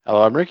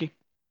Hello, I'm Ricky.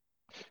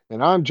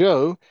 And I'm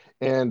Joe,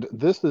 and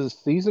this is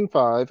season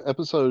 5,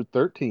 episode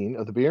 13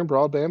 of the Beer and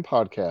Broadband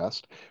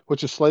podcast,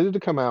 which is slated to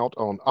come out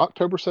on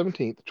October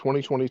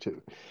 17th,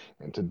 2022.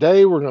 And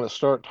today we're going to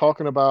start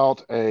talking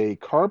about a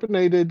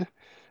carbonated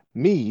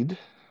mead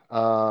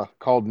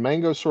called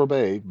Mango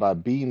Sorbet by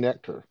B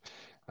Nectar.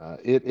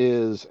 It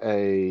is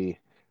a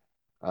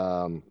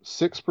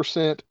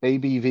 6%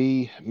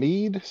 ABV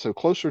mead, so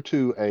closer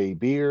to a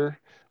beer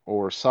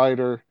or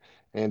cider,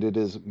 and it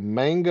is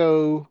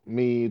mango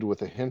mead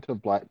with a hint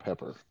of black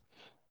pepper.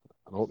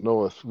 I don't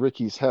know if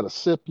Ricky's had a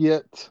sip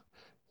yet,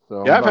 so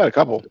I'm Yeah, I've had about a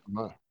to couple. sip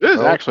mine. This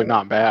is actually Okay.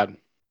 not bad.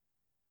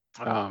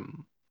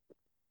 Um,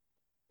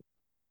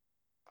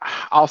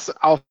 I'll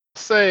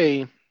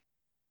say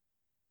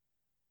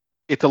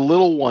it's a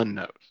little one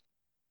note.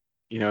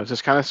 It's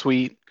just kind of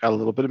sweet, got a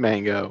little bit of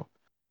mango.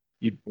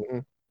 You Hmm.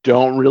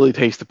 don't really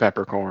taste the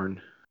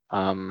peppercorn.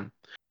 Um,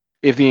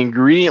 if the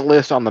ingredient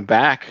list on the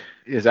back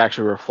is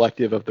actually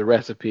reflective of the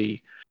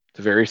recipe, it's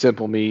a very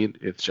simple mead.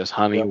 It's just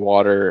honey, Yep.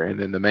 water, and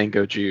then the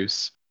mango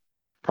juice.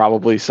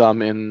 Probably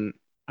some in,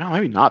 well,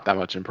 maybe not that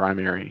much in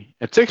primary.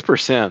 At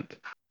 6%,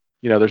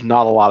 there's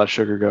not a lot of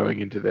sugar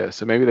going into this.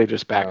 So maybe they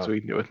just back No.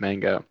 sweeten it with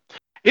mango.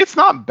 It's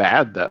not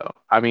bad though.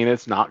 I mean,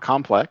 it's not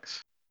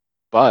complex,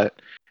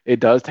 but it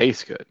does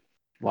taste good.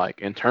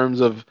 Like in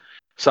terms of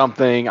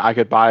something I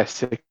could buy a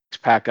six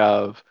pack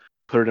of,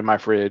 put it in my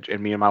fridge,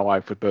 and me and my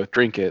wife would both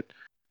drink it.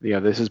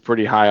 This is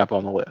pretty high up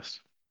on the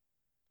list.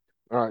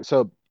 All right.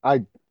 So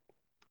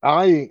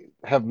I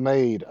have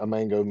made a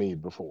mango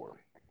mead before,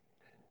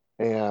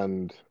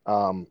 and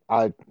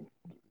I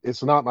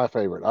it's not my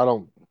favorite. I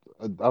don't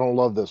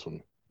love this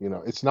one.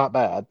 It's not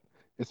bad.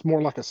 It's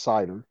more like a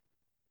cider.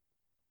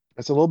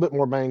 It's a little bit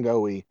more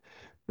mango-y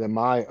than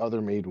my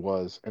other mead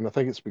was, and I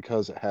think it's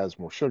because it has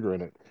more sugar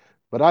in it.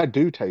 But I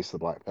do taste the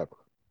black pepper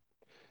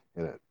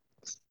in it.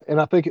 And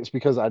I think it's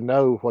because I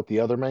know what the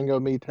other mango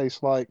mead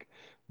tastes like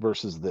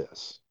versus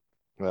this,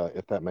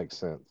 if that makes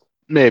sense.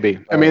 Maybe.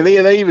 I mean,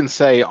 Uh, they even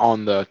say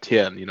on the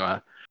tin,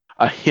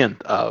 a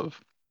hint of.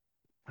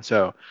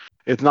 So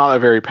it's not a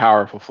very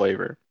powerful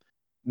flavor.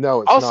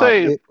 no, it's I'll not.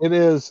 say It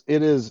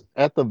is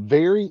at the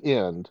very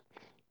end,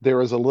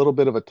 there is a little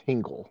bit of a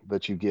tingle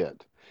that you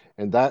get.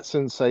 And that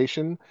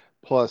sensation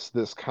plus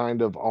this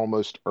kind of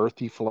almost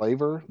earthy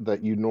flavor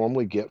that you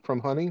normally get from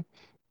honey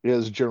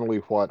is generally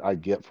what I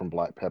get from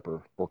black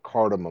pepper or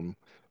cardamom.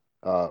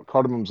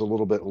 Cardamom's a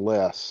little bit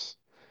less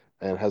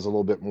and has a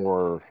little bit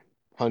more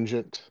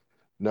pungent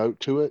note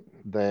to it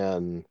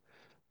than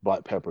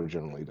black pepper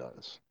generally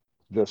does.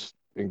 Just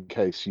in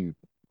case you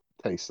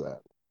taste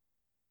that.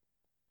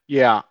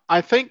 Yeah,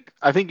 I think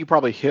you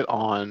probably hit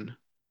on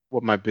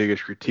what my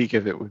biggest critique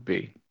of it would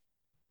be.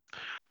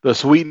 The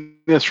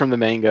sweetness from the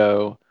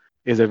mango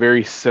is a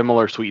very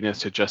similar sweetness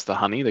to just the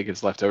honey that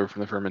gets left over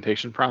from the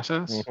fermentation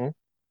process. Hmm.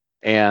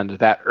 And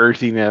that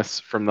earthiness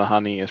from the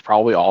honey is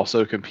probably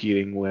also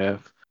competing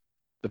with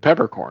the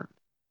peppercorn.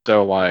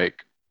 So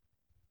like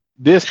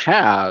this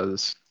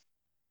has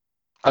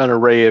an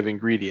array of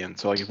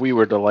ingredients. So like if we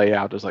were to lay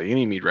out just like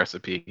any mead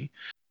recipe,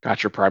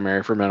 got your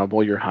primary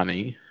fermentable, your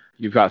honey,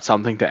 you've got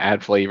something to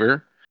add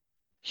flavor.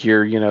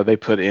 Here, they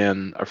put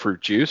in a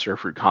fruit juice or a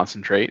fruit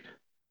concentrate.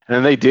 And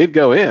then they did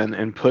go in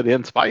and put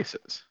in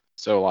spices.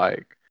 So,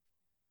 like,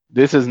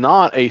 this is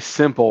not a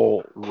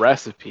simple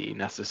recipe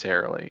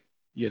necessarily.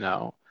 You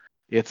know,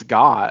 it's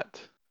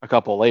got a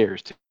couple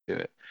layers to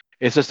it.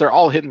 It's just they're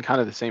all hitting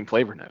kind of the same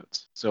flavor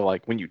notes. So,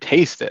 like, when you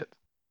taste it,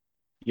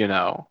 you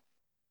know,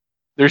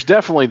 there's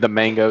definitely the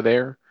mango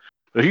there.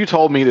 But if you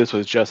told me this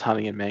was just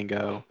honey and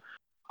mango,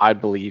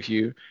 I'd believe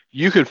you.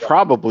 You could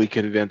probably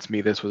convince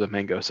me this was a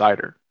mango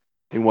cider.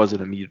 It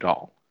wasn't a meat at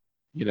all.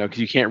 Because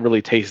you can't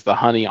really taste the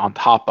honey on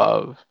top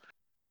of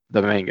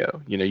the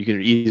mango. You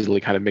can easily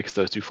kind of mix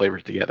those two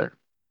flavors together.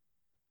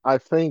 I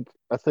think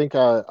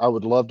I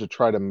would love to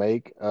try to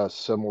make a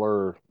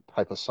similar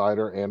type of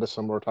cider and a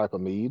similar type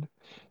of mead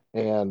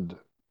and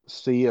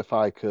see if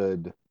I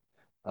could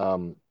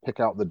pick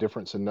out the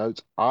difference in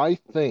notes. I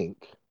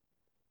think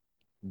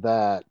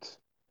that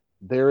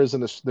there is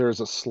a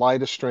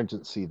slight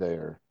astringency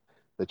there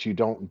that you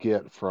don't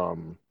get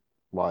from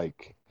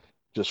like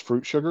just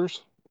fruit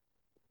sugars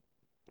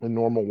in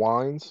normal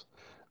wines.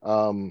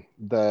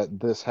 That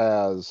this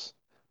has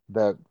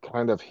that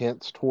kind of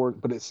hints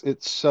toward, but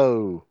it's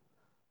so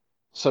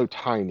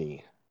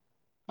tiny.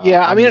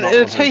 Yeah, I I'm mean, not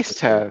in a taste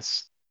 100% sure.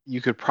 test,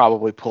 you could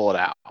probably pull it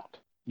out,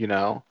 you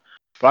know?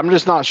 But I'm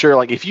just not sure.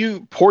 Like, if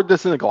you poured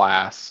this in a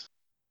glass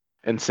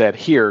and said,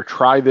 "Here,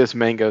 try this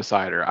mango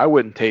cider," I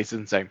wouldn't taste it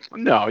and say,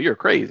 "No, you're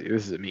crazy.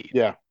 This is a mead."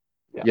 Yeah,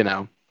 yeah, You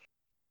know?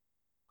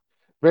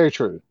 very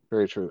true,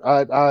 very true.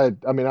 I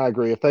mean, I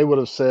agree. If they would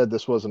have said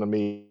this wasn't a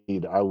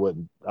mead, I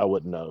wouldn't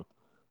know.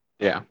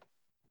 Yeah.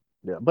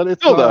 Yeah, but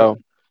it's Still, not. though,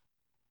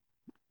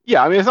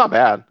 yeah, I mean, it's not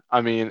bad.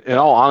 I mean, in Yeah,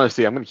 all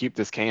honesty, I'm going to keep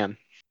this can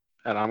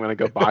and I'm going to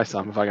go buy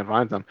some if I can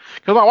find some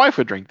because my wife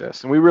would drink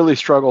this. And we really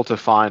struggle to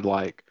find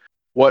like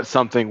what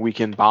something we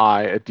can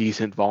buy a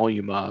decent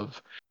volume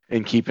of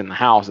and keep in the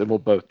house and we'll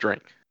both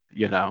drink,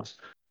 you know?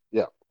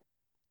 yeah.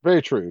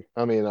 Very true.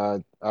 I mean,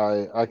 I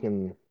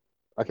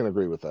can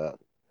agree with that.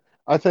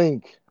 I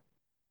think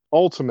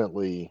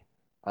ultimately,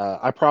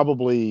 I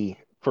probably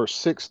for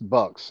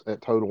 $6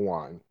 at Total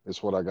Wine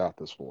is what I got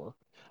this for.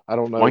 I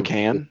don't One know if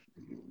can.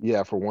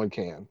 yeah, for one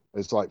can.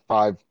 It's like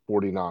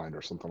 5.49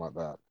 or something like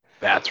that.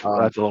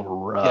 Um, That's a little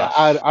yeah,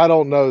 rough. I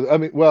don't know. I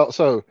mean, well,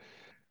 so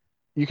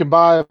you can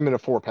buy them in a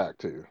 4 pack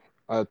too.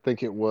 I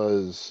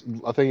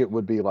think it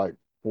would be like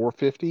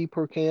 4.50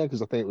 per can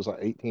because I think it was like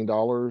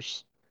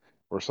 $18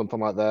 or something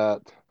like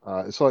that.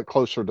 It's like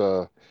closer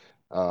to,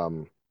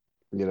 um,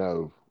 you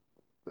know,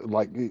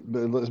 like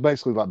it's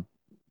basically like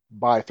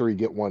buy three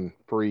get one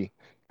free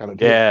kind of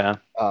deal. Yeah,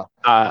 Uh,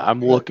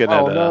 I'm but looking I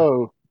at don't a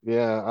know.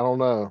 Yeah, I don't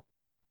know.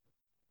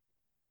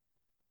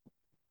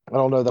 I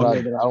don't know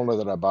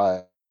that I buy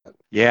it.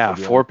 yeah, To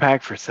be honest. 4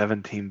 pack for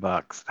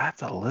 $17.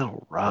 That's a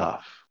little Yeah,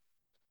 rough.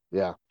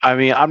 yeah. I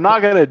mean, I'm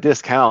not gonna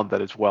discount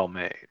that it's well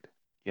made.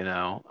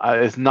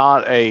 It's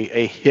not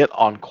a hit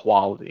on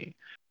quality.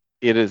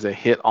 It is a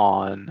hit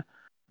on.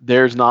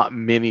 There's not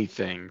many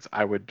things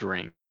I would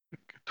drink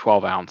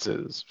 12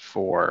 ounces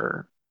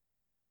for.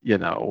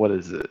 What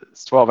is it?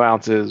 It's 12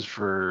 ounces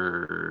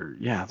for,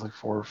 yeah, it's like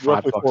 4 or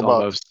 5 Roughly bucks $4.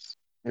 almost.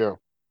 Yeah.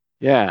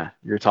 Yeah,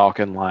 you're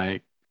talking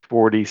like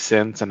 40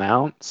 cents an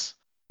ounce.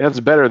 That's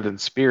better than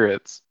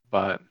spirits,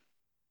 but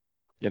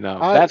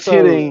I that's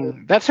so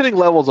hitting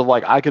levels of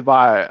like I could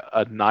buy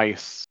a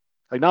nice,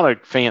 like not a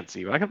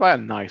fancy, but I could buy a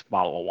nice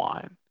bottle of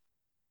wine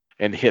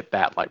and hit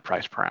that like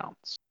price per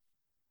ounce.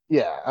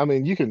 yeah. I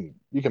mean, you can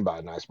buy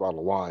a nice bottle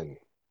of wine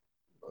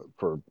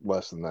for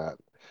less than that.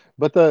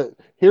 But the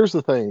here's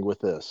the thing with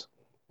this.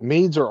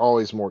 Meads are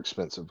always more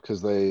expensive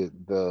because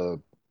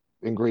the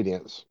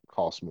ingredients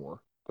cost more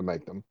to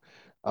make them.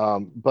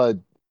 But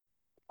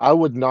I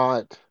would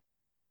not.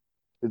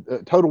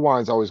 Total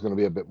Wine's always going to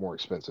be a bit more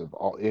expensive,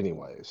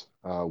 anyways,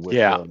 with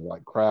Yeah, the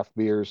like craft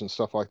beers and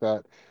stuff like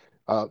that.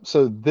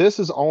 So this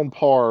is on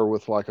par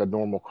with like a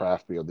normal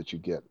craft beer that you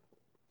get.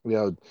 You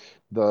know,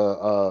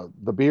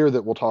 the beer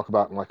that we'll talk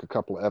about in like a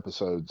couple of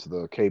episodes,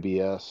 the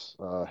KBS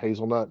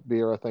hazelnut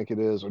beer, I think it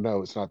is, or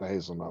no, it's not the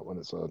hazelnut one,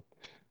 it's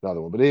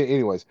another one. But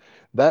anyways,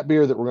 that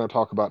beer that we're going to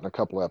talk about in a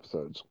couple of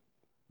episodes,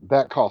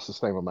 that costs the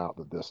same amount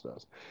that this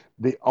does.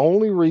 The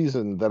only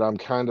reason that I'm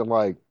kind of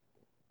like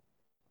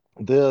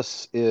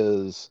this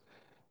is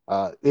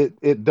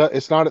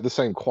it's not at the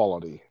same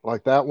quality.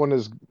 Like that one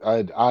is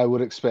I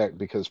would expect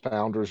because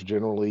Founders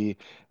generally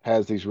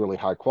has these really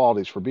high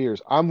qualities for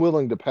beers. I'm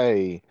willing to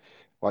pay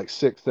like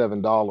 $6,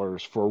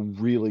 $7 for a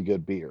really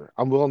good beer.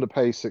 I'm willing to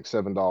pay $6,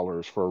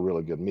 $7 for a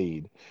really good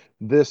mead.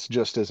 This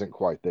just isn't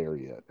quite there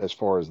yet as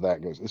far as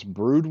that goes. It's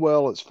brewed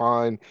well, it's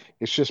fine.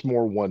 It's just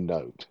more one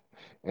note.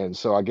 And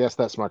so I guess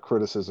that's my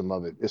criticism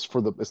of it. It's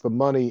the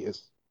money,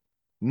 it's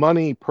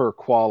money per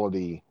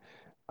quality.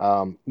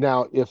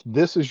 Now, if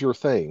this is your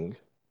thing,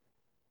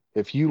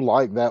 if you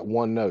like that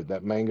one note,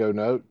 that mango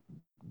note,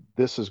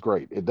 this is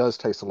great. It does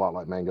taste a lot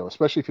like mango,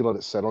 especially if you let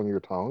it set on your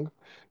tongue.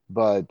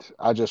 But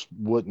I just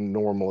wouldn't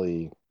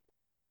normally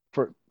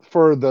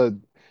for the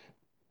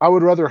I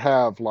would rather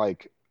have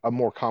like a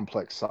more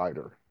complex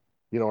cider.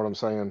 You know what I'm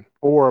saying?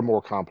 Or a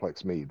more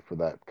complex mead for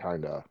that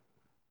kind of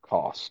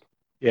cost,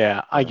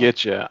 yeah, you I know.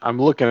 get you.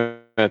 I'm looking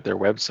at their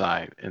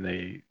website, and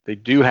they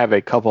do have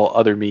a couple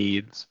other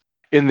meads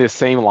in this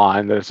same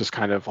line that is just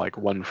kind of like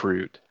one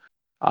fruit.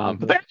 But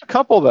Hmm. there's a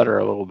couple that are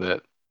a little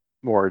bit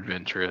more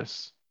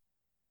adventurous.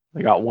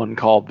 They got one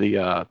called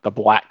the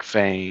Black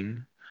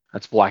Fang.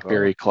 That's Oh,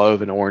 blackberry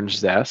clove and orange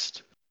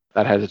zest.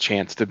 That has a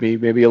chance to be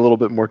maybe a little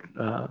bit more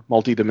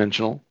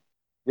multi-dimensional.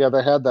 yeah,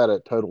 they had that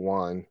at Total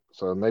Wine,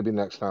 so maybe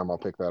next time I'll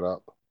pick that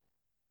up.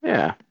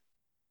 Yeah,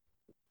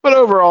 but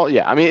overall,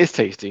 yeah, I mean it's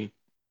tasty.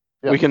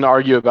 Yeah, We can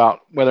argue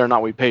about whether or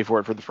not we pay for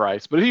it for the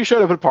price, but if you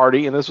showed up at a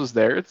party and this was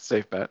there, it's a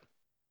safe bet.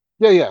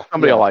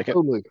 Somebody will yeah, like it.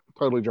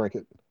 totally drink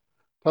it.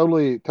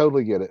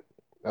 Totally get it.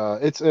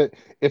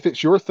 If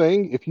it's your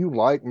thing, if you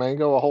like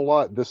mango a whole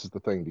lot, this is the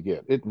thing to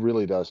get. It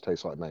really does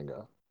taste like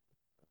mango.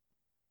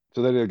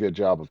 So they did a good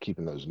job of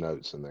keeping those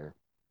notes in there.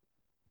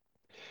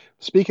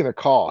 Speaking of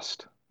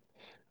cost,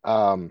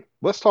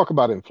 let's talk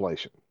about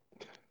inflation.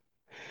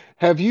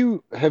 Have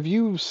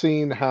you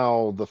seen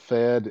how the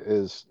Fed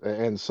is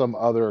and some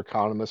other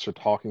economists are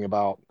talking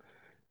about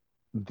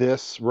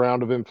this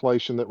round of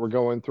inflation that we're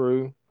going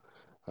through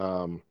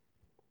um,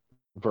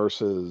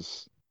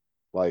 versus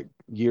like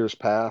years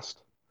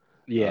past?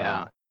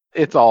 Yeah, Um,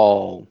 it's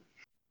all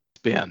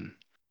spin.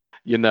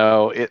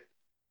 It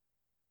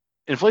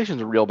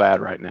inflation's real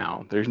bad right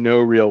now. There's no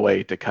real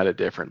way to cut it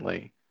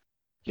differently.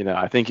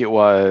 I think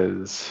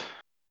it's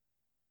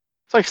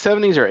like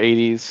 70s or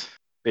 80s.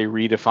 They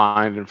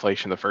redefined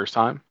inflation the first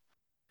time,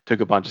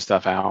 took a bunch of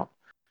stuff out.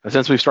 But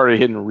since we've started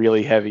hitting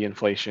really heavy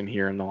inflation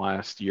here in the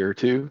last year or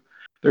two,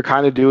 they're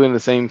kind of doing the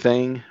same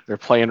thing. They're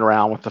playing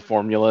around with the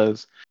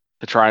formulas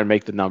to try and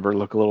make the number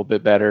look a little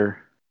bit better.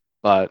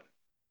 But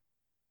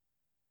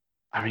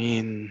I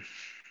mean,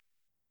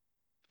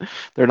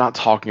 they're not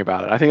talking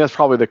about it. I think that's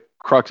probably the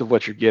crux of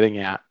what you're getting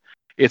at.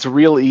 It's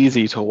real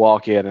easy to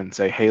walk in and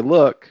say, "Hey,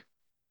 look,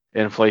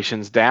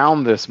 Inflation's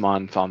down this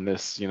month on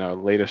this,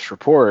 latest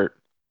report,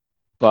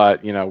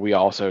 but, we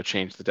also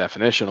changed the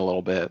definition a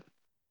little bit.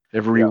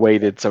 They've Yeah.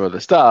 reweighted some of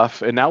the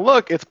stuff, and now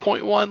look, it's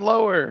point 0.1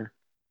 lower.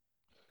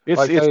 It's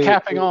Like it's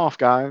capping off,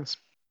 guys.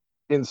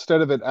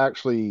 instead of it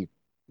actually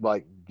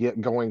like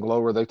get going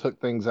lower, they took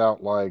things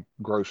out like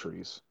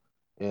groceries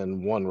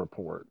in one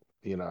report.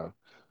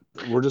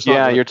 We're just not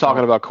Yeah, going you're to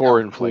talking about core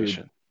count food.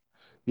 inflation.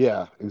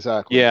 Yeah,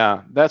 exactly.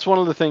 Yeah, that's one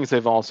of the things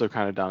they've also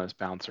kind of done is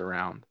bounce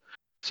around.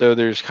 So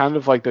there's kind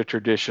of like the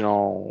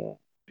traditional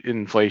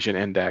inflation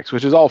index,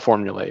 which is all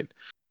formulated.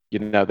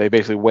 They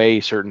basically weigh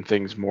certain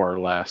things more or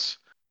less.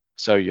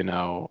 So,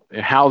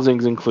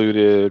 housing's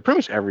included, pretty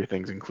much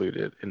everything's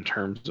included in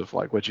terms of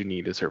like what you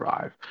need to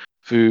survive.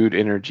 Food,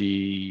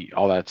 energy,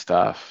 all that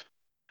stuff.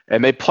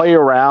 And they play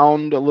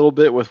around a little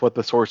bit with what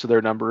the source of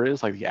their number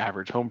is, like the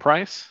average home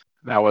price.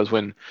 That was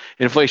when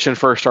inflation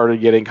first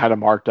started getting kind of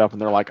marked up, and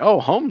they're like, "Oh,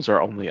 homes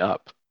are only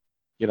up,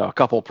 a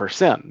couple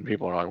percent." And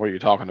people are like, "What are you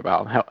talking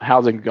about?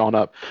 Housing's gone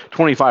up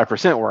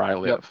 25% where I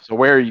Yep. live. So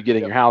where are you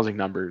getting Yep. your housing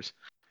numbers?"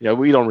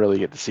 We don't really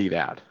get to see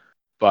that.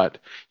 But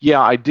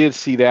yeah, I did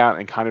see that,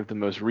 and kind of the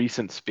most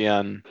recent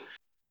spin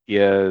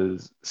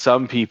is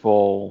some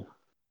people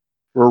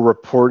were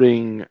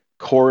reporting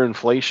core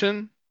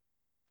inflation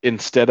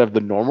instead of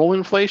the normal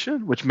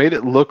inflation, which made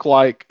it look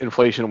like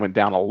inflation went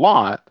down a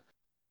lot.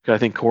 Because I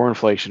think core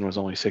inflation was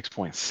only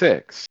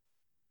 6.6.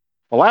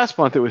 The last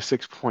month it was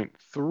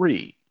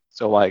 6.3.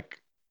 So like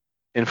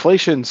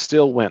inflation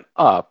still went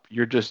up.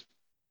 You're just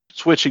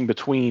switching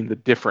between the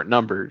different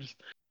numbers,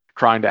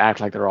 trying to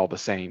act like they're all the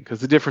same. Because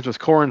the difference with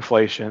core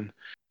inflation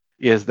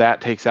is that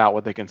takes out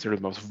what they consider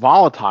the most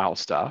volatile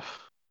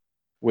stuff,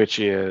 which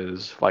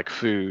is like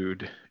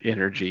food,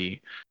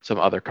 energy, some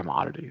other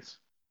commodities,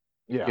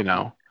 Yeah. you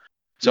know?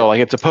 So Yep. like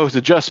it's supposed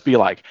to just be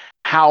like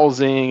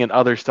housing and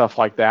other stuff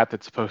like that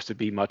that's supposed to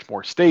be much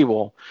more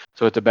stable.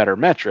 So it's a better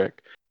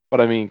metric. But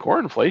I mean, core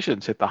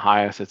inflation's hit the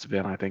highest it's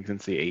been, I think,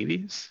 since the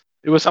 80s.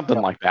 It was something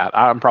Yep. like that.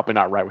 I'm probably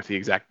not right with the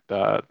exact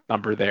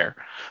number there,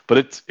 but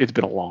it's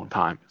been a long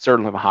time.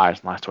 Certainly the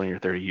highest in the last 20 or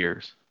 30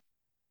 years.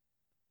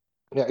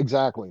 Yeah,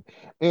 exactly.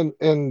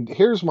 And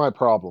here's my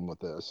problem with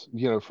this,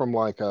 from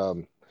like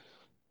an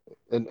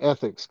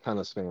ethics kind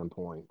of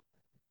standpoint.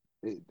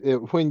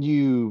 When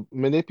you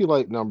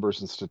manipulate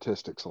numbers and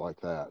statistics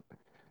like that,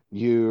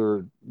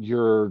 you're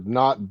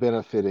not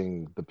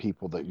benefiting the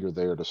people that you're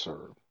there to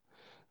serve.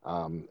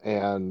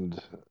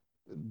 And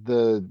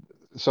the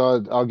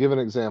so I'll give an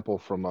example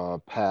from a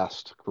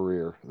past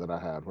career that I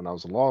had when I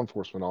was a law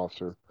enforcement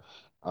officer.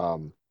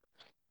 Um,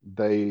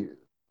 they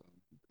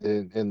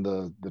in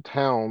the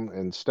town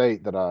and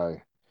state that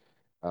I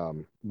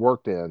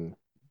worked in,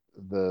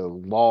 the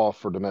law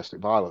for domestic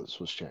violence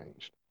was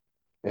changed,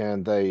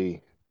 and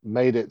they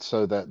made it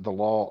so that the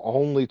law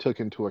only took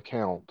into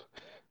account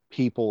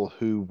people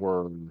who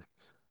were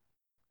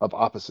of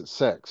opposite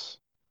sex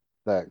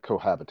that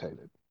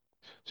cohabitated.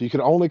 So you could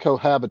only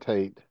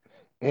cohabitate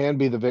and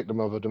be the victim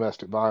of a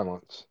domestic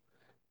violence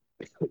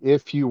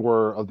if you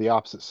were of the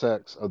opposite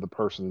sex of the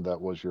person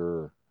that was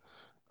your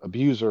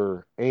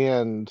abuser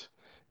and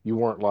you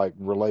weren't like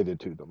related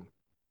to them,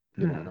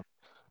 you know,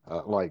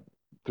 Hmm. like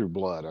through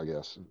blood, I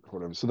guess,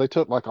 whatever. So they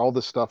took like all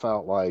this stuff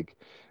out, like,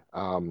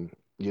 um,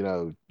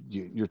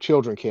 your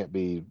children can't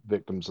be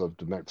victims of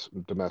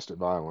domestic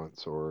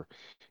violence, or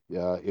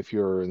if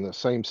you're in the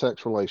same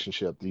sex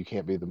relationship, you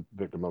can't be the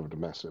victim of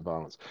domestic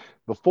violence.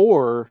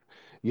 Before,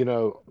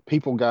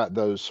 people got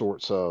those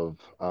sorts of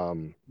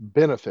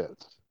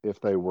benefits if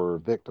they were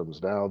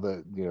victims. Now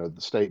that,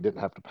 the state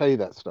didn't have to pay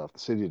that stuff, the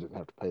city didn't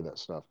have to pay that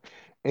stuff.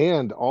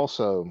 And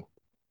also,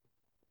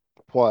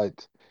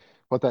 what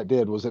what that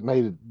did was it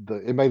made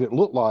it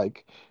look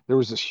like there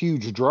was this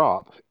huge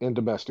drop in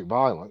domestic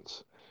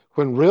violence,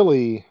 when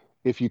really,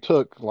 if you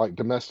took like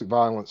domestic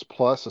violence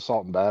plus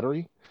assault and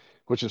battery,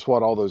 which is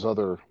what all those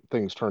other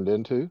things turned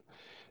into,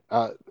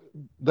 uh,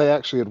 they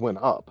actually had went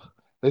up.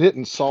 They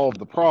didn't solve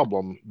the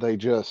problem. They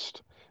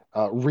just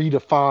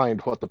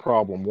redefined what the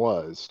problem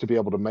was to be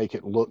able to make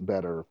it look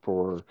better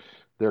for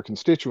their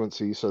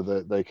constituency so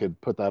that they could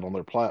put that on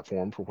their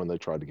platform for when they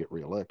tried to get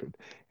reelected.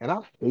 And I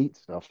hate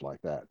stuff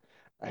like that.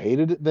 I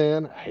hated it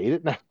then. I hate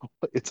it now.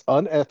 It's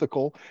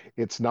unethical.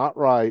 It's not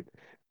right.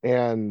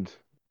 And,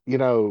 you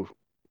know,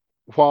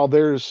 while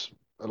there's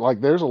a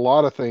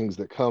lot of things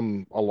that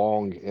come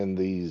along in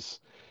these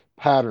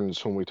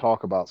patterns when we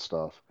talk about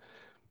stuff,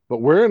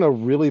 but we're in a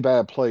really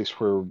bad place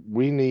where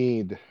we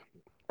need,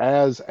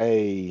 as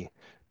a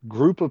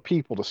group of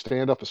people, to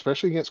stand up,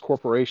 especially against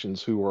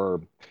corporations who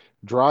are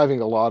driving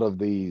a lot of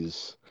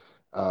these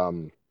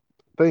um,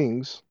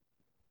 things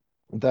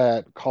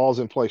that cause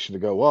inflation to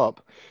go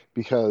up,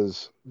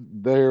 because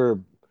they're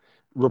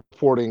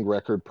reporting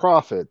record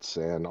profits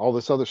and all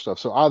this other stuff.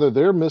 So either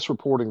they're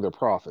misreporting their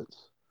profits,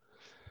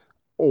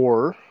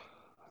 or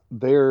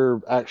they're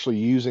actually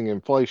using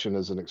inflation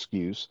as an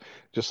excuse,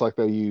 just like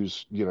they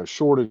use,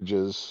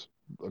 shortages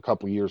a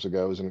couple of years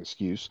ago as an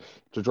excuse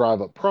to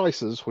drive up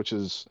prices, which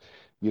is,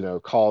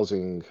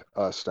 causing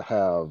us to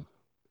have,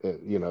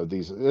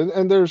 these,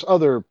 and there's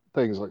other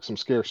things like some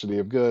scarcity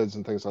of goods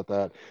and things like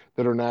that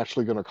that are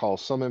naturally going to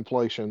cause some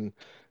inflation.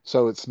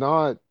 So it's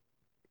not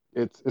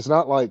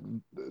like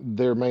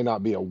there may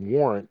not be a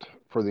warrant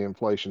for the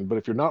inflation, but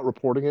if you're not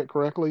reporting it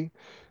correctly,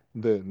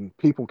 then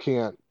people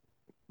can't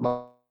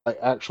like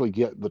actually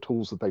get the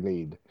tools that they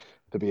need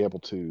to be able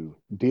to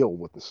deal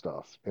with the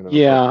stuff in an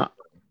Yeah,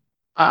 appropriate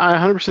I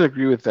 100%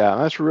 agree with that.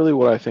 That's really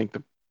what I think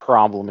the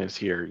problem is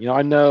here.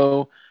 I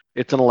know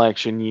it's an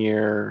election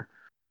year.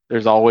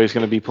 There's always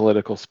going to be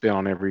political spin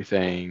on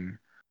everything.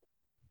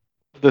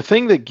 The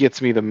thing that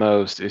gets me the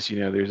most is,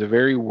 there's a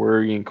very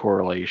worrying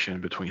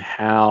correlation between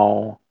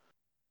how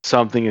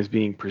something is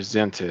being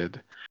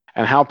presented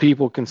and how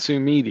people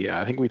consume media.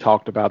 I think we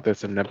talked about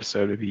this in an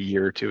episode of a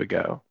year or two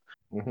ago.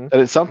 way. That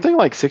it's something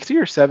like 60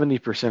 or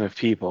 70% of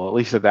people, at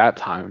least at that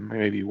time, it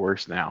may be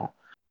worse now,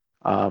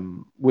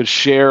 would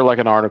share like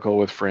an article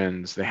with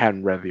friends. They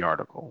hadn't read the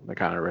article. They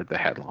kind of read the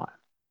headline.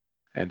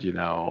 And,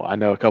 I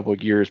know a couple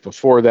of years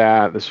before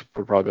that, this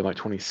would probably be like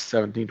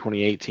 2017,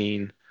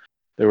 2018,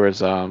 there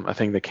was a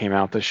thing that came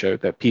out that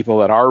showed that people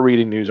that are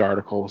reading news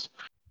articles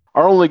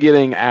are only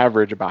getting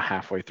average about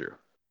halfway through.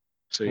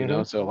 So,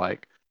 Hmm.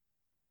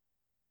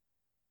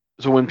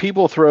 so when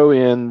people throw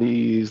in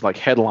these like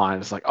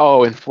headlines like,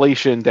 oh,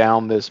 inflation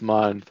down this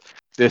month,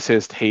 this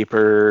has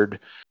tapered,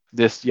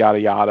 this yada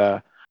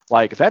yada,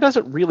 like that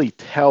doesn't really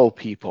tell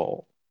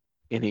people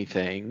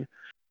anything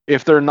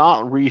if they're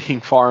not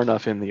reading far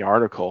enough in the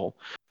article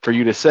for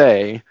you to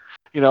say,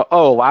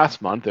 oh,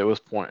 last month it was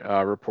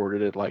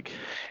reported at like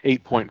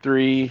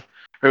 8.3,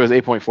 or it was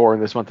 8.4,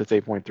 and this month it's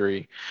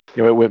 8.3.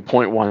 It went zero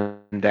point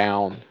 0.1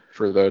 down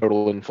for the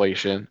total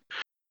inflation,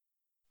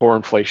 core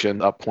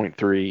inflation up zero point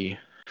 0.3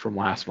 from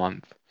last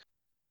month.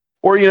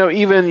 Or,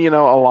 even, a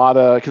lot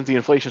of, because the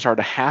inflation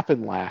started to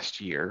happen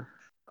last year,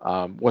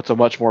 what's a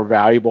much more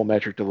valuable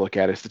metric to look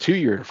at is the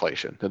 2-year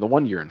inflation than the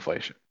 1-year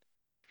inflation.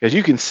 Because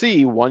you can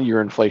see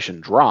 1-year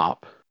inflation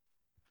drop,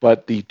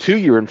 but the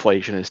 2-year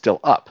inflation is still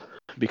up.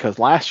 Because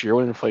last year,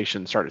 when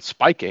inflation started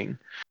spiking,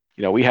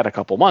 we had a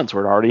couple months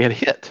where it already had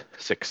hit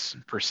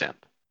 6%,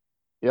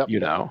 Yep. you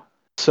know.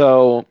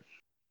 So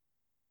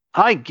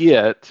I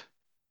get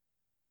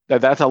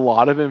that that's a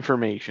lot of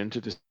information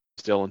to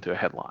distill into a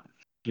headline.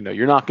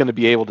 You're not going to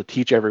be able to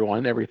teach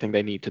everyone everything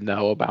they need to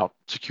know about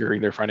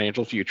securing their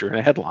financial future in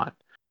a headline.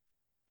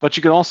 But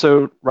you can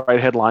also write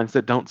headlines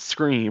that don't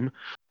scream,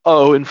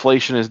 oh,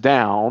 inflation is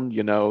down,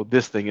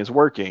 this thing is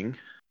working,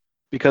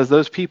 because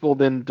those people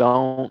then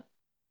don't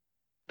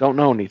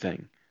know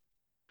anything.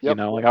 Yep.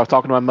 Like I was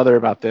talking to my mother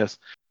about this.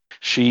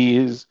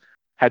 She's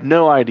had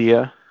no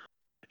idea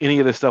any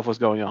of this stuff was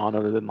going on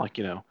other than like,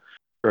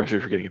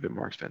 groceries were getting a bit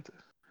more expensive.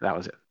 That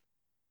was it.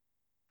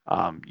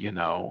 You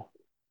know,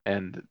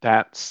 and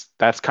that's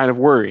kind of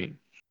worrying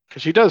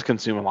because she does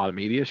consume a lot of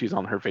media. She's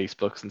on her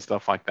Facebooks and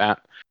stuff like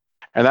that,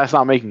 and that's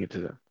not making it to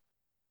them.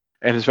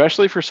 And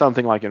especially for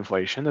something like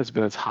inflation that's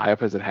been as high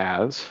up as it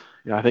has,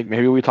 I think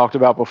maybe we talked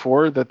about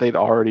before that they'd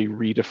already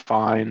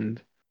redefined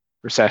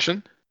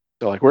recession.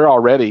 So like we're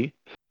already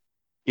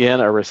in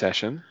a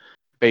recession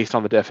based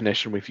on the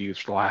definition we've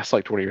used for the last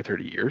like 20 or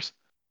 30 years.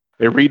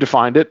 They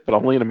redefined it, but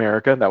only in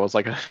America. That was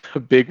like a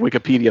big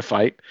Wikipedia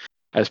fight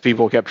as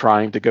people kept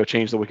trying to go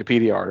change the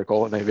Wikipedia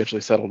article, and they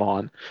eventually settled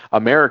on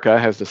America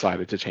has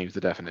decided to change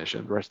the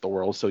definition. The rest of the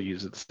world still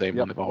uses the same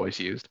one Yep. they've always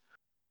used.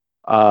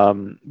 But I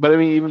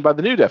mean, even by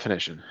the new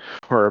definition,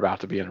 we're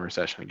about to be in a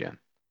recession again.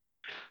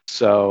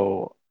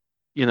 So,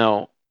 you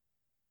know,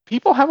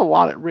 people have a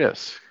lot at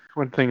risk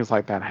when things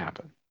like that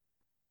happen.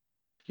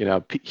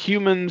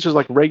 Humans, just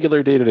like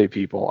regular day to day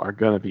people, are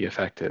going to be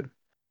affected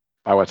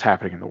by what's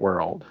happening in the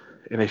world.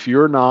 And if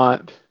you're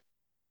not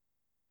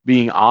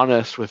being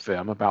honest with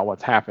them about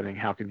what's happening,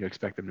 how can you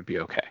expect them to be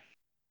okay?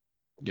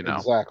 You know,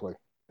 Exactly.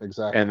 and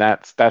Exactly.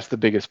 that's the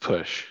biggest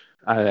push.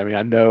 I mean,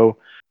 I know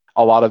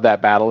a lot of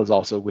that battle is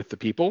also with the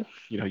people.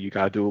 You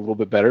got to do a little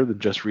bit better than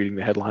just reading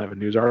the headline of a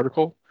news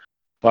article.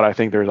 But I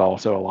think there's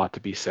also a lot to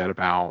be said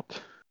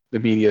about the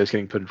media that's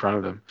getting put in front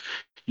of them.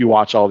 You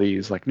watch all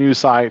these like news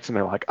sites, and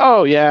they're like,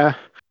 "Oh yeah,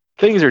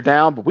 things are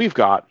down, but we've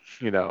got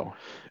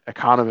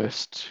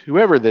economist,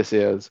 whoever this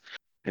is,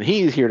 and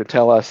he's here to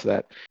tell us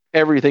that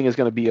everything is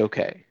going to be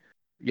okay."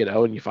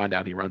 And you find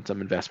out he runs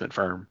some investment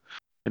firm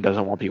and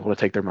doesn't want people to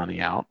take their money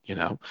out.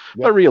 But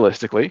Yep.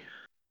 realistically,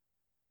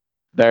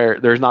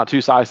 there's not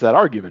two sides to that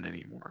argument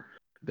anymore.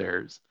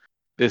 There's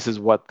this is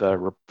what the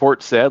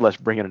report said. Let's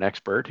bring in an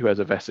expert who has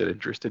a vested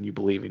interest in you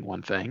believing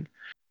one thing,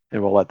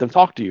 and we'll let them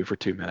talk to you for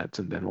 2 minutes,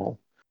 and then we'll,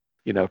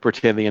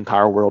 pretend the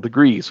entire world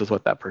agrees with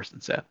what that person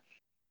said.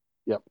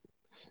 Yep.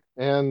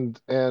 And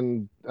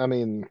I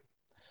mean,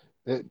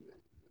 it,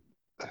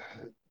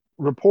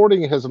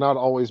 reporting has not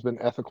always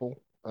been ethical.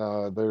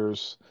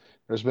 There's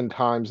been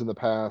times in the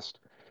past,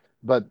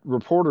 but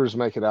reporters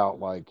make it out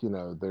like,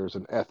 there's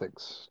an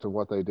ethics to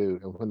what they do.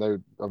 And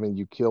when I mean,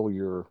 you kill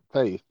your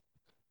faith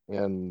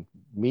in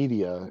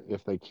media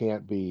if they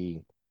can't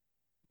be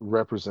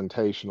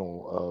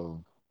representational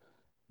of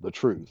the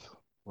truth,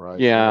 right?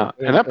 Yeah,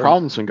 and that And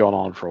problem's been going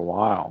on for a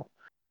while.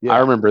 I yeah,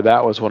 remember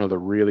that was one of the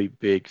really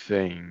big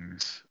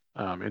things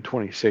in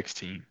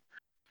 2016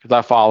 because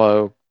I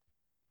follow,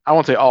 I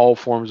won't say all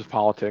forms of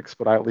politics,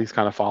 but I at least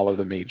kind of follow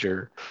the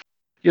major,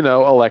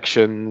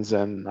 elections,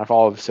 and I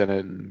follow the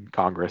Senate and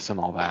Congress and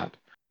all that.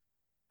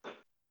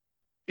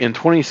 In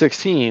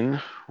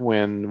 2016,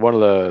 when one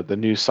of the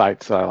news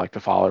sites that I like to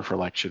follow for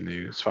election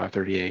news,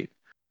 538,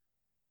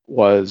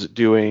 was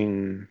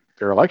doing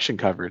their election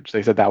coverage,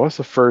 they said that was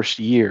the first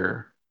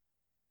year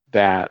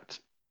that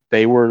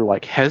they were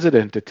like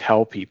hesitant to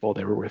tell people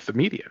they were with the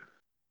media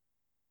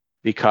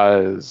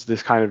because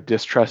this kind of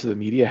distrust of the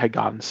media had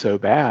gotten so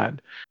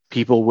bad,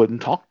 people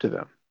wouldn't talk to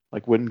them,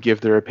 like wouldn't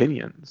give their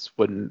opinions,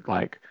 wouldn't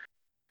like,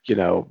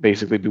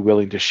 basically be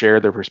willing to share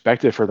their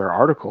perspective for their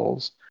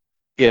articles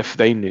if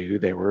they knew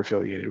they were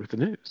affiliated with the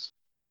news.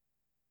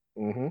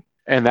 Hmm.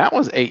 And that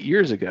was 8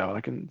 years ago.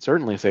 I can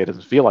certainly say it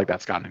doesn't feel like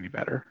that's gotten any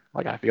better.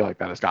 Like I feel like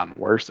that has gotten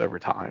worse over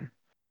time.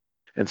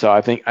 And so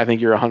I think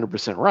you're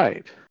 100%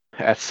 right.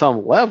 At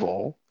some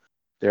level,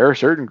 there are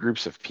certain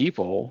groups of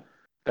people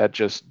that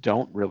just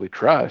don't really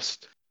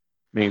trust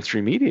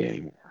mainstream media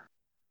anymore.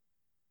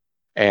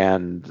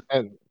 And,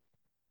 And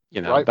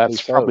rightfully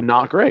that's probably so.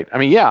 not great. I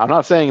mean, yeah, I'm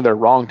not saying they're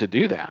wrong to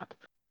do that,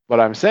 but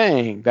I'm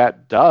saying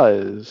that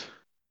does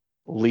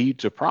lead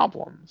to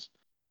problems.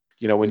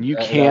 When you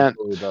It can't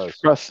absolutely does.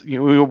 trust,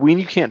 when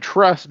you can't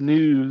trust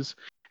news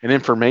and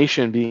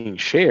information being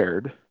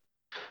shared,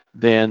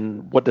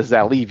 then what does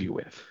that leave you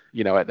with?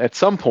 At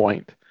some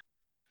point,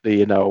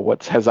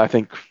 what has, I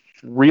think,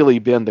 really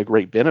been the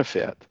great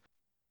benefit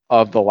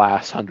of the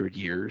last 100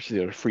 years,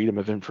 freedom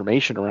of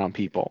information around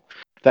people,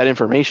 that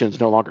information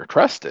is no longer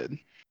trusted,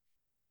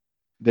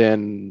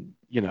 then,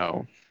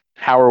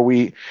 how are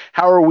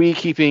we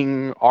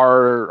keeping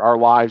our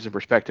lives in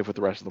perspective with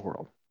the rest of the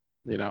world?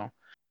 You know,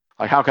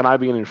 like how can I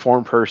be an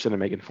informed person and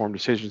make informed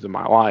decisions in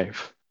my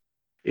life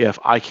if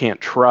I can't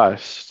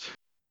trust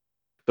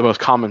the most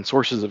common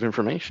sources of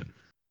information?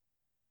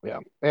 Yeah,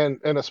 and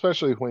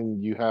especially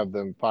when you have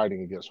them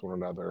fighting against one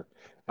another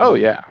and Oh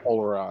they're yeah.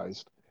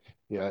 polarized.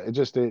 Yeah,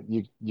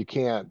 you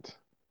can't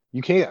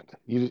you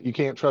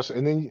can't trust.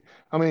 And then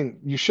I mean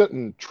you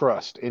shouldn't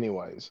trust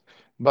anyways,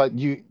 but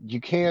you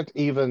can't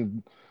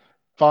even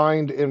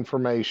find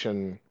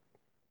information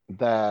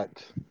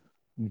that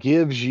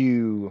gives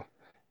you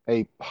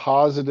a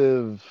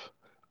positive,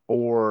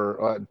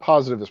 or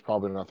positive is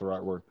probably not the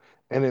right word,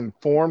 an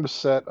informed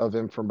set of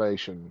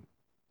information.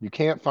 You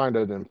can't find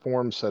an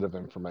informed set of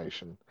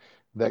information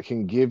that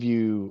can give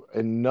you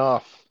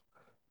enough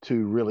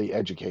to really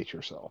educate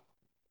yourself.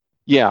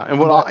 Yeah, and And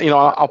what that's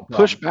I'll the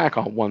push problem. back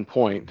on one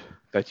point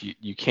that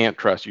you can't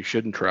trust, you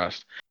shouldn't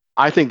trust.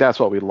 I think that's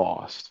what we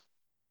lost.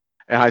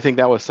 And I think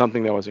that was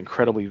something that was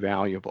incredibly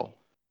valuable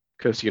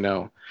because,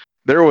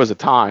 there was a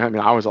time, I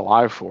mean, I was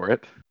alive for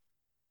it,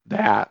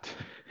 that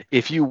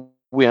if you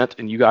went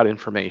and you got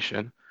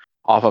information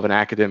off of an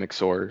academic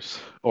source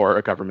or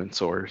a government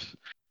source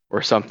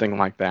or something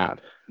like that,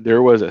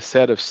 there was a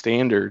set of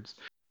standards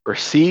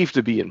perceived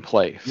to be in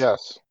place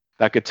Yes.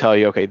 that could tell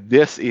you, okay,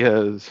 this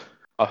is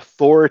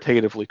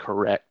authoritatively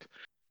correct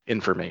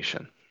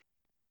information.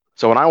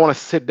 So when I want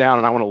to sit down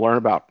and I want to learn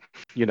about,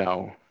 you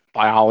know,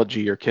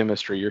 biology or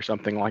chemistry or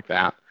something like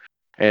that,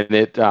 and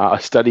a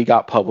study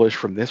got published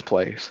from this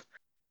place,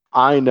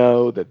 I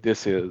know that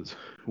this is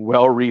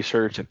well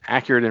researched and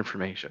accurate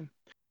information.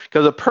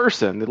 Because a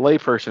person, the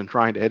layperson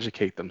trying to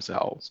educate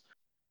themselves,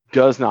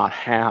 does not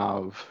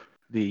have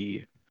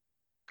the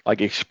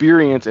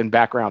experience and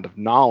background of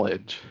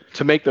knowledge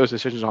to make those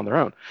decisions on their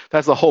own.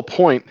 That's the whole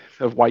point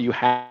of why you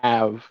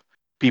have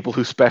people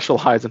who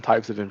specialize in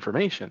types of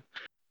information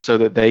so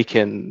that they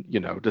can,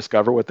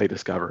 discover what they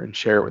discover and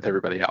share it with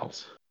everybody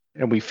else.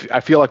 And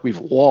I feel like we've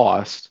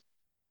lost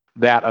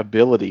that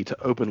ability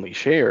to openly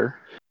share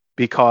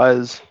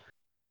because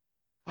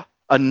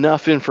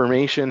enough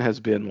information has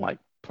been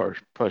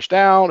pushed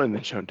out and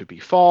then shown to be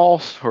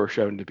false or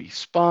shown to be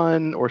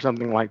spun or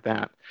something like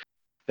that,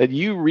 that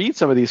you read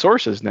some of these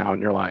sources now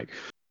and you're like,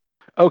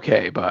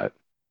 okay, but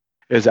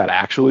is that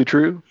actually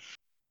true?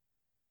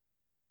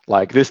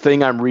 Like this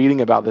thing I'm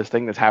reading about this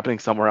thing that's happening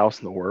somewhere else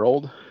in the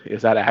world,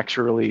 is that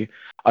actually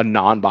a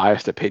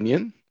non-biased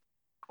opinion?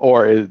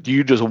 Or do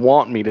you just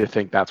want me to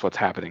think that's what's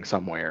happening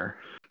somewhere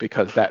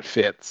because that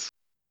fits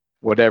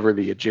whatever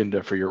the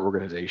agenda for your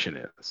organization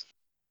is?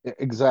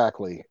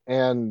 Exactly.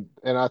 And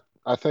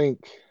I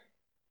think,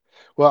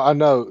 well, I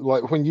know,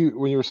 like when you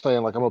were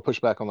saying, like, I'm gonna push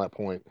back on that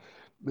point.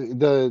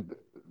 The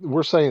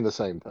we're saying the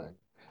same thing.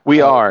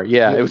 We Uh, are,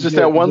 yeah. you, It was just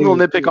that one little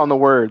nitpick you on the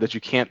word that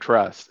you can't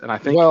trust, and I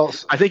think well,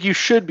 I think you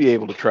should be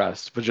able to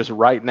trust, but just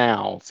right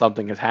now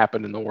something has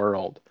happened in the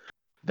world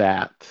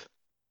that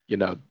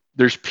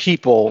there's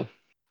people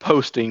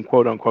posting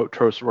quote unquote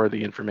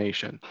trustworthy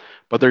information,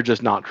 but they're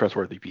just not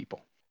trustworthy people.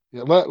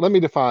 yeah, let me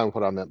define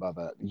what I meant by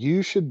that.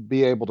 You should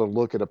be able to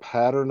look at a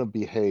pattern of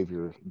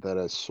behavior that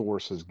a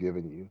source has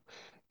given you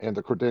and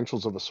the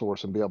credentials of a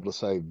source and be able to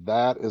say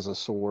that is a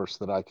source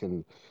that I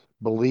can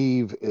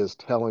believe is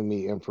telling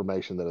me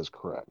information that is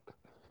correct.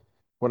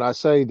 When I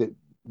say that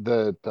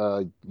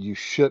that you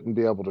shouldn't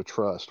be able to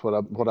trust.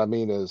 What I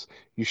mean is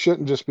you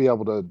shouldn't just be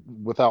able to,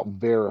 without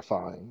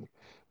verifying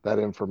that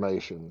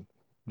information,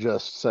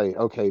 just say,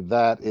 okay,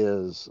 that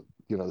is,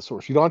 the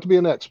source. You don't have to be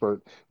an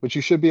expert, but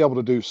you should be able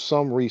to do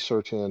some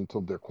research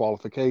into their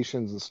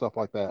qualifications and stuff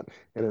like that,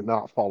 and it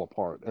not fall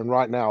apart. And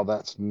right now,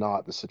 that's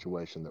not the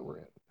situation that we're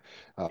in.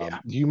 Yeah.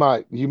 You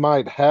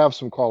might have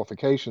some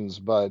qualifications,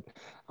 but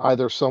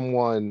either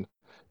someone,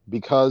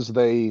 because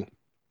they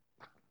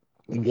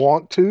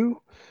want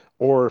to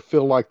or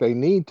feel like they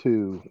need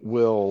to,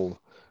 will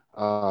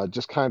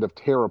just kind of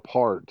tear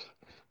apart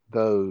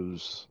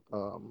those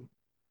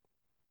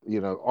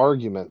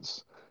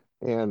arguments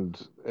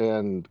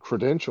and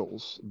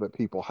credentials that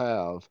people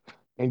have,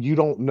 and you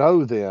don't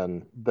know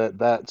then that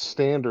that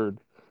standard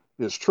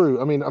is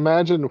true. I mean,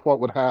 imagine what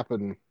would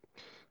happen,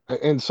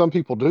 and some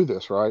people do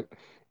this, right?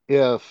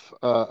 If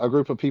a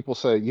group of people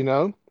say,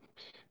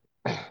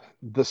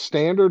 the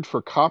standard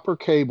for copper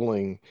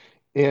cabling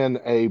in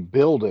a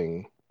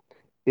building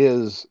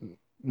is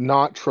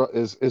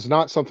is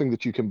not something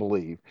that you can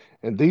believe,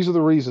 and these are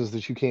the reasons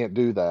that you can't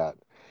do that.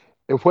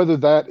 And whether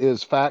that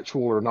is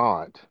factual or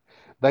not,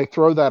 they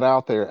throw that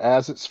out there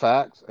as it's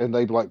fact, and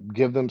they like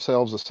give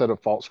themselves a set of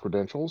false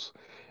credentials.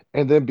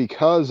 And then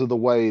because of the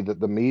way that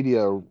the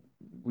media,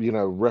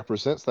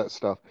 represents that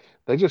stuff,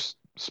 they just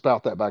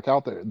spout that back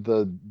out there.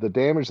 The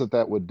damage that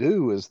that would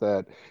do is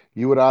that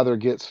you would either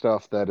get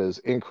stuff that is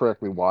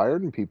incorrectly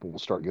wired and people will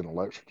start getting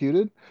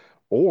electrocuted,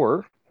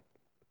 or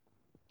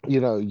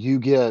you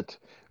get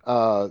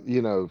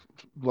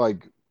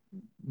like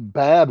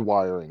bad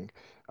wiring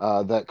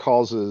that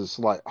causes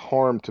like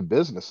harm to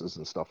businesses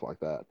and stuff like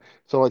that.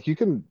 So like you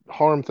can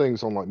harm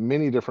things on like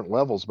many different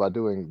levels by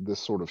doing this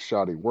sort of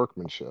shoddy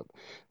workmanship.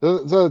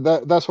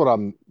 That's what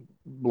I'm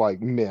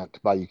like meant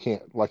by you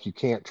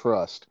can't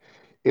trust.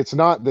 It's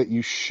not that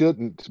you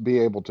shouldn't be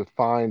able to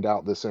find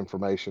out this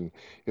information.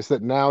 It's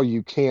that now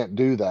you can't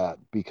do that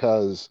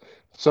because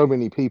so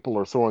many people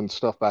are throwing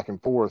stuff back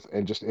and forth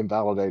and just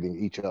invalidating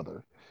each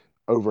other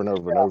over and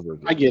over and over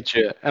I again. get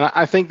you. And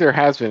I think there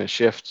has been a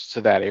shift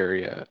to that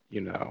area.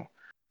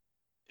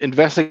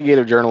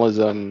 Investigative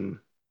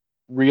journalism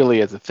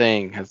really as a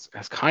thing has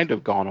kind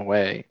of gone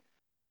away,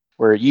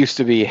 where it used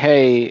to be,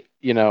 hey,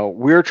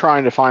 we're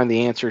trying to find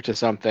the answer to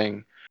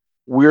something.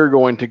 We're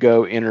going to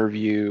go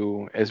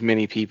interview as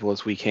many people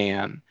as we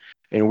can,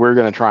 and we're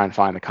going to try and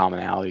find the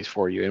commonalities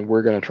for you, and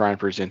we're going to try and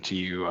present to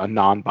you a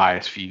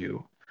non-biased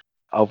view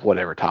of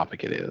whatever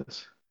topic it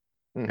is.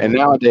 And Hmm.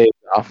 nowadays,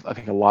 I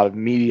think a lot of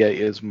media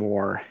is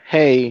more,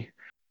 hey,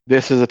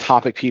 this is a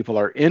topic people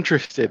are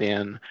interested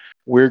in.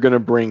 We're going to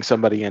bring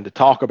somebody in to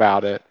talk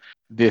about it.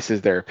 This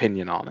is their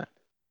opinion on it.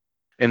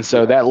 And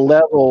so Yeah. that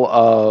level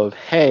of,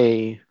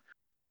 hey,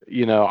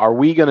 are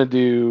we going to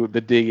do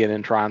the digging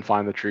and try and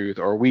find the truth,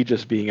 or are we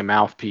just being a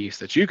mouthpiece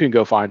that you can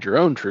go find your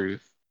own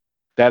truth?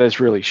 That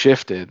has really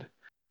shifted.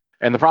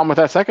 And the problem with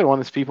that second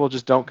one is people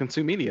just don't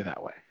consume media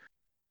that way.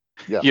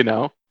 Yeah. You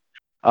know,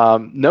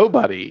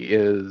 nobody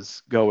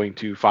is going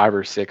to 5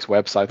 or 6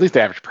 websites. At least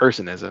the average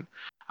person isn't.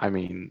 I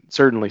mean,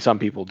 certainly some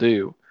people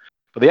do,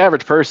 but the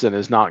average person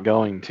is not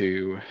going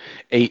to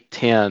 8,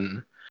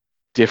 10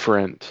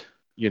 different,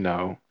 you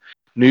know,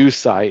 news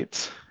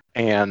sites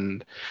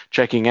and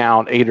checking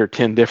out 8 or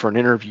 10 different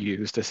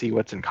interviews to see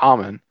what's in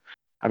common.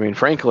 I mean,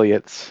 frankly,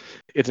 it's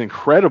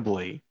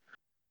incredibly,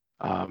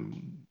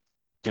 um,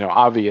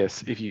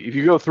 obvious if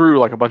you go through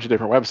like a bunch of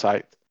different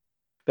websites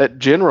that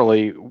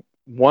generally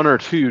 1 or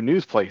 2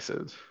 news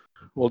places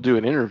will do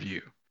an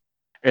interview,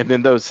 and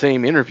then those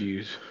same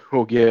interviews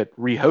will get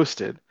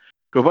rehosted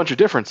to a bunch of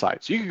different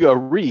sites. You could go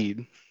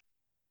read,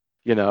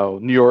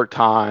 New York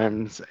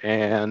Times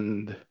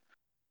and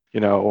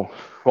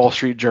Wall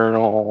Street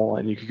Journal,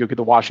 and you could go get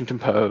the Washington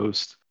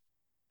Post,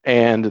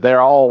 and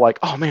they're all like,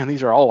 oh man,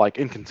 these are all like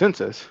in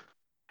consensus.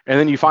 And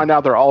then you find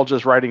out they're all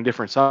just writing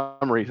different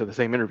summaries of the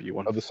same interview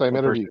one Of the same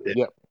one person interview. did,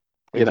 Yep.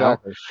 you know.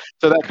 Exactly.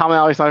 So that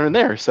commonality is not even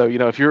there. So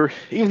if you're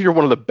even if you're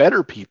one of the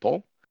better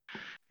people,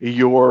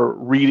 you're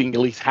reading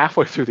at least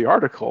halfway through the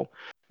article.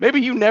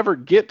 Maybe you never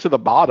get to the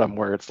bottom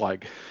where it's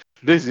like,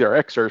 these are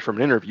excerpts from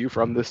an interview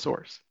from this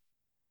source,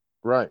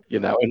 Right.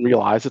 and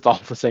realize it's all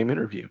the same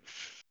interview.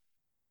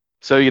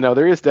 So,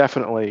 there is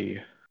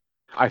definitely,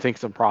 I think,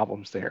 some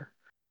problems there.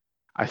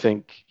 I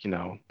think,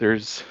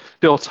 there's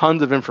still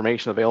tons of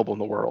information available in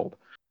the world,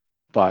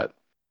 but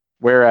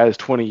whereas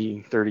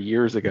 20, 30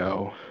 years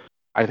ago,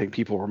 I think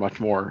people were much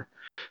more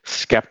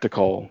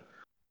skeptical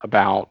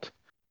about,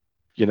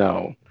 you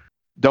know,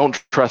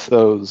 don't trust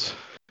those,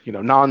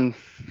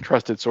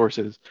 non-trusted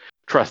sources.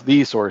 Trust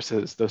these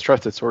sources. Those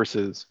trusted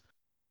sources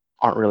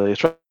aren't really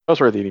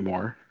trustworthy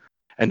anymore.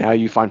 And now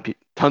you find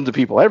tons of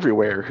people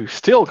everywhere who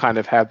still kind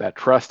of have that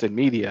trust in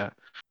media,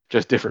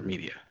 just different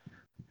media.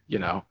 You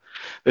know,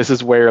 this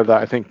is where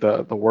I think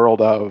the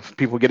world of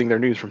people getting their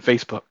news from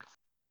Facebook,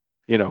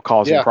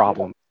 causing Yeah.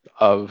 problems.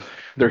 Of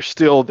there's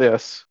still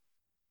this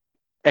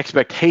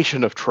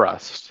expectation of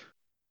trust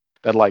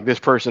that like this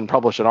person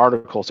published an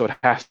article, so it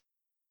has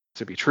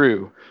to be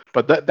true.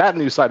 But that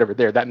news site over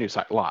there, that news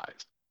site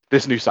lies.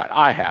 this new side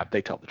I have,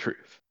 they tell the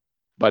truth.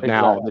 But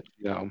now Exactly. that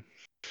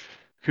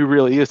who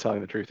really is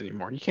telling the truth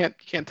anymore, you can't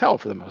tell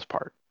for the most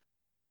part.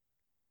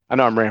 I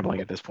know I'm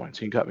rambling at this point,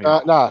 so you can cut me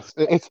off. No,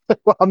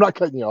 well, I'm not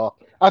cutting you off.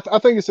 I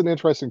think it's an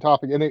interesting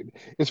topic, and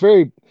it's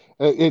very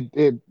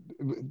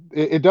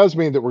it does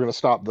mean that we're going to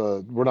stop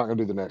the we're not going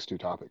to do the next two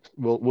topics.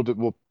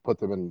 We'll put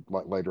them in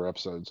like later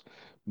episodes,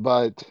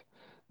 but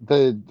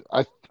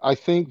I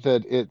think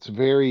that it's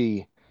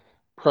very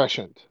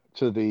prescient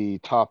to the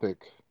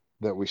topic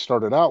that we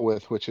started out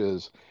with, which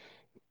is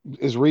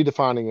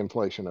redefining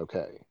inflation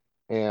okay?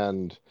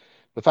 And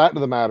the fact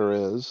of the matter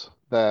is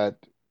that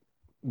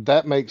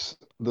that makes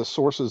the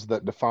sources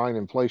that define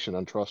inflation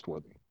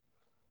untrustworthy.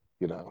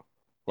 You know,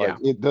 like Yeah,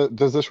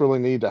 does this really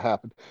need to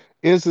happen?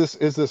 Is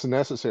this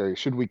necessary?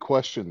 Should we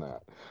question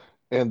that?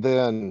 And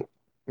then,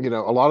 a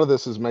lot of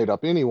this is made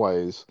up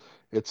anyways.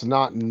 It's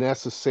not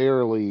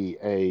necessarily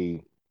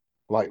a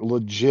like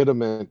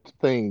legitimate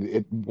thing. It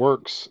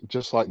works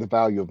just like the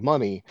value of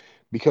money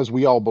because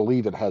we all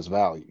believe it has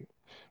value,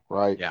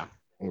 right? yeah,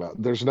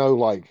 There's no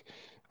like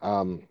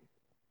um,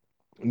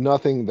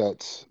 nothing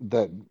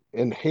that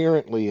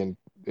inherently and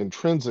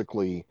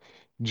intrinsically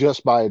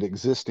just by it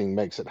existing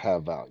makes it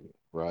have value,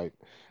 right?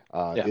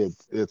 yeah,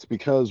 It's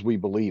because we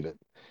believe it.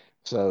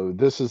 So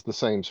this is the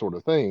same sort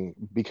of thing.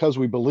 Because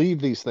we believe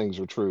these things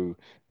are true,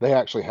 they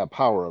actually have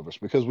power over us.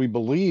 Because we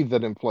believe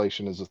that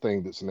inflation is a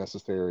thing that's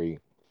necessary,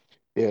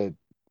 it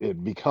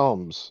it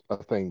becomes a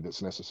thing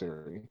that's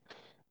necessary.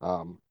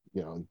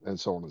 And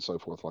so on and so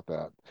forth like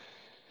that.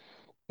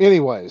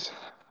 Anyways,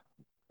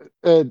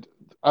 Ed,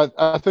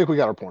 I think we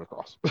got our point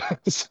across.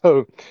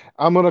 So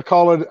I'm gonna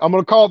call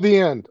it the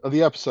end of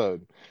the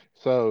episode.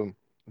 So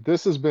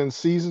this has been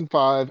season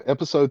 5,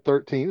 episode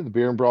 13 of the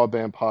Beer and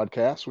Broadband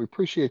podcast. We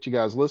appreciate you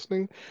guys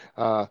listening.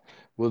 Uh,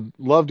 would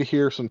love to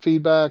hear some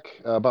feedback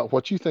about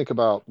what you think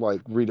about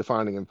like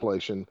redefining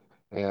inflation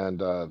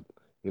and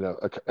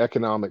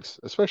economics,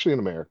 especially in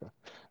America.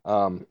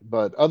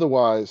 But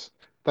otherwise,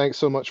 thanks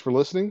so much for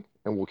listening,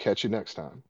 and we'll catch you next time.